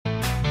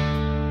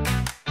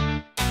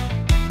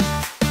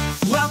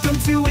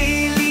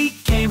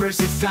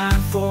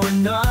time for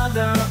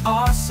another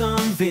awesome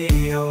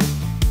video.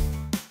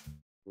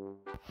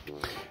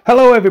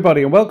 Hello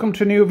everybody and welcome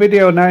to a new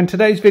video. Now in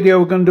today's video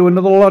we're going to do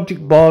another logic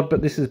board,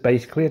 but this is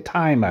basically a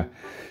timer.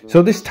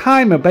 So this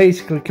timer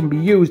basically can be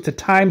used to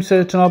time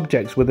certain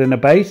objects within a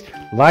base,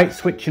 lights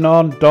switching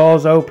on,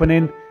 doors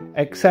opening,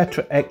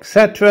 etc,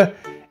 etc.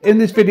 In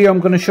this video I'm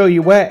going to show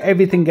you where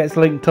everything gets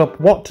linked up,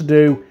 what to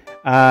do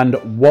and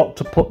what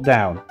to put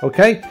down.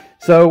 Okay,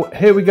 so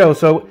here we go.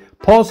 So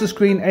pause the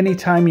screen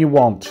anytime you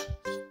want.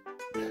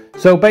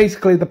 So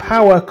basically the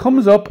power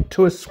comes up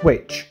to a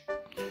switch.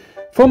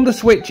 From the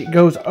switch it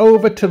goes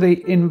over to the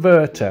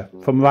inverter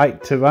from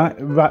right to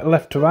right,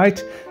 left to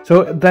right.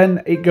 So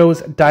then it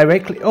goes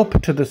directly up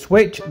to the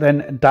switch,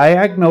 then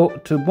diagonal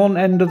to one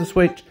end of the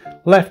switch,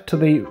 left to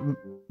the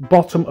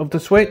bottom of the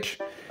switch.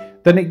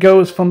 Then it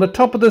goes from the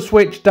top of the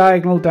switch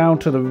diagonal down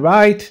to the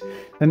right.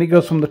 Then it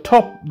goes from the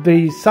top,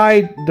 the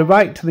side, the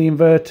right to the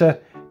inverter,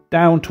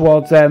 down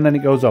towards there, and then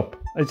it goes up.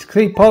 As you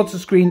can see, pause the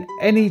screen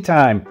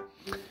anytime.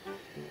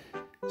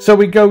 So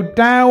we go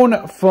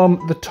down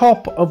from the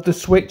top of the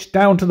switch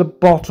down to the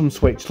bottom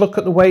switch. Look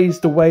at the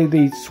way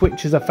these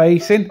switches are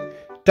facing.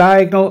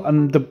 Diagonal,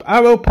 and the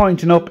arrow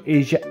pointing up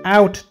is your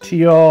out to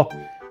your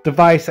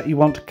device that you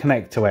want to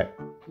connect to it.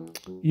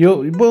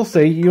 You'll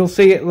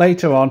see it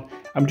later on.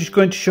 I'm just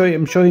going to show you,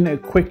 I'm showing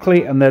it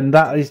quickly, and then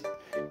that is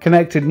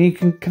connected, and you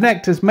can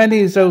connect as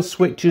many of those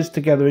switches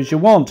together as you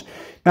want.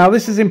 Now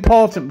this is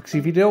important because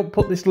if you don't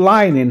put this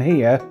line in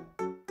here,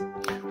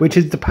 which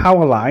is the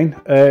power line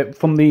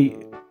from the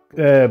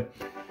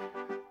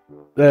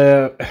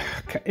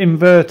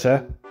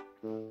inverter,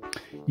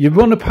 you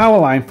run a power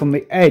line from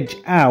the edge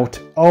out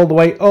all the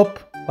way up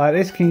like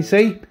this, can you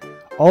see,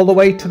 all the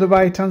way to the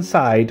right hand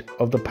side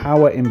of the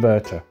power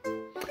inverter.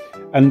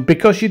 And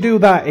because you do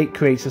that, it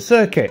creates a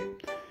circuit,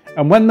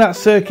 and when that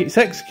circuit's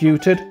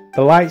executed,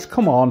 the lights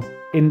come on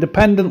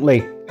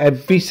independently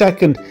every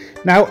second.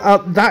 Now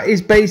that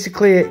is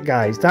basically it,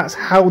 guys. That's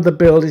how the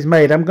build is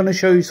made. I'm going to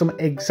show you some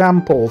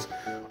examples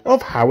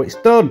of how it's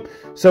done.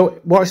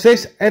 So watch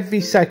this, every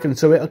second,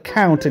 so it'll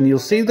count and you'll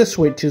see the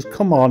switches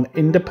come on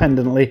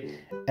independently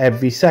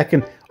every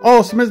second.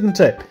 Awesome, isn't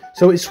it?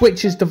 So it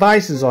switches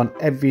devices on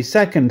every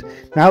second.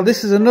 Now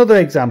this is another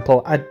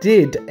example. I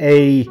did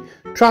a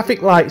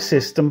traffic light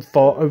system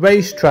for a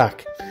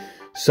racetrack.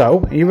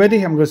 So are you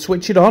ready? I'm going to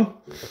switch it on.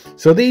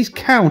 So these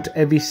count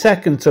every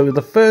second. So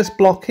the first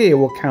block here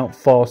will count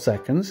 4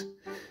 seconds.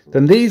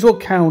 Then these will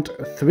count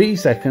 3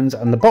 seconds,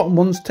 and the bottom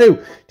ones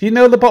too. Do you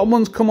know the bottom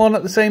ones come on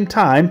at the same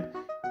time?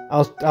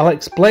 I'll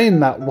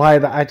explain why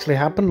that actually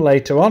happened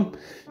later on.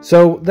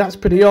 So that's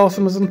pretty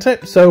awesome, isn't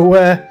it? So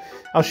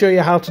I'll show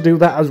you how to do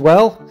that as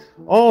well.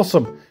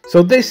 Awesome.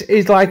 So this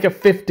is like a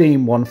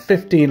 15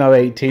 or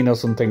 18 or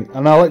something,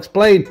 and I'll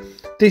explain.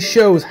 This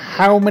shows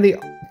how many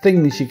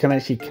things you can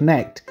actually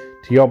connect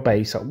to your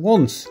base at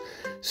once.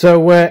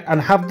 So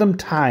and have them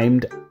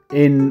timed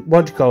in,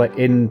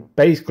 in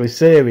basically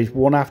series,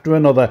 one after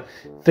another,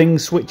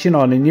 things switching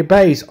on in your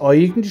base, or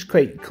you can just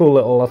create cool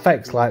little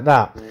effects like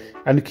that.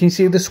 And you can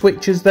see the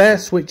switches there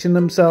switching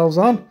themselves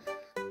on.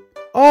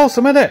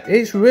 Awesome, isn't it?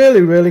 It's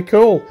really, really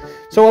cool.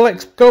 So I'll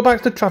go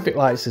back to the traffic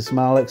light system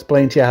and I'll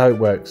explain to you how it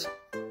works.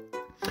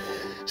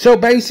 So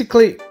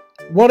basically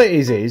what it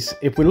is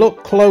if we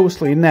look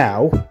closely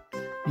now,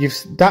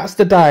 that's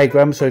the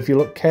diagram. So if you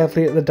look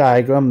carefully at the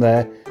diagram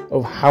there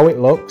of how it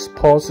looks,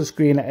 pause the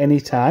screen at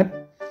any time.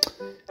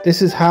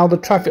 This is how the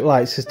traffic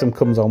light system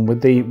comes on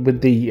with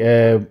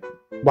the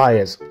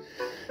wires.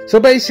 So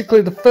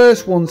basically the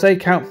first ones, they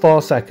count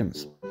 4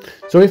 seconds.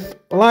 So if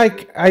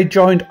like I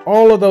joined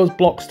all of those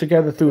blocks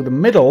together through the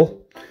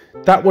middle,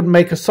 that would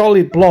make a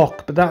solid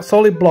block, but that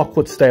solid block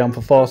would stay on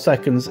for 4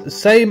 seconds.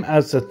 Same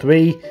as the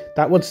 3,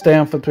 that would stay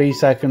on for 3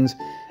 seconds,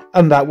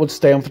 and that would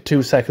stay on for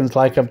 2 seconds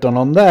like I've done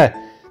on there.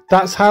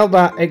 That's how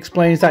that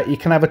explains that. You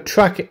can have a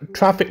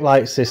traffic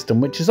light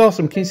system, which is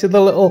awesome. Can you see the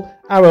little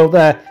arrow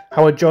there,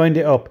 how I joined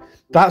it up?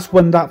 That's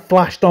when that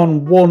flashed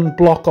on one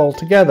block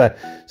altogether.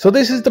 So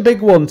this is the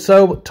big one.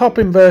 So top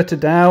inverter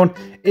down,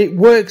 it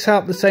works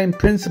out the same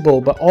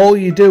principle, but all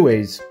you do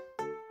is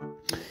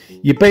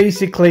you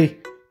basically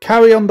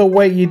carry on the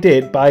way you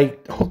did by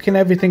hooking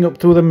everything up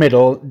through the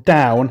middle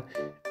down,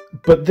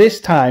 but this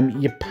time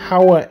you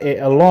power it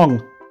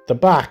along the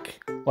back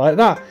like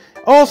that.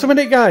 Awesome,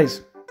 isn't it,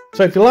 guys?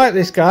 So if you like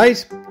this,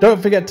 guys,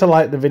 don't forget to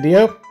like the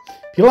video.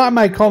 If you like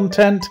my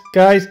content,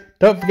 guys,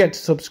 don't forget to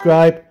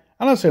subscribe,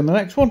 and I'll see you in the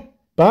next one.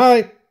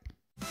 Bye.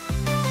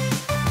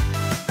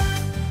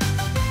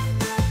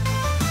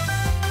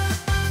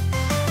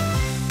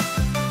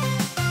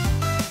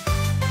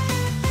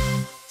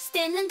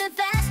 Stand in the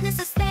vastness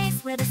of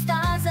space where the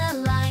stars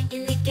align.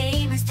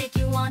 EliteGamers take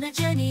you on a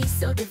journey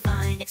so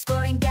divine,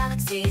 exploring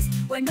galaxies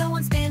where no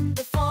one's been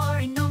before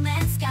in no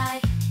man's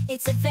sky.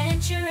 It's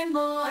adventure and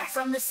more.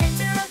 From the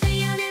center of the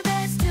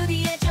universe to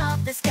the edge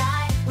of the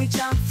sky, we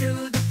jump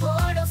through the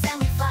portals and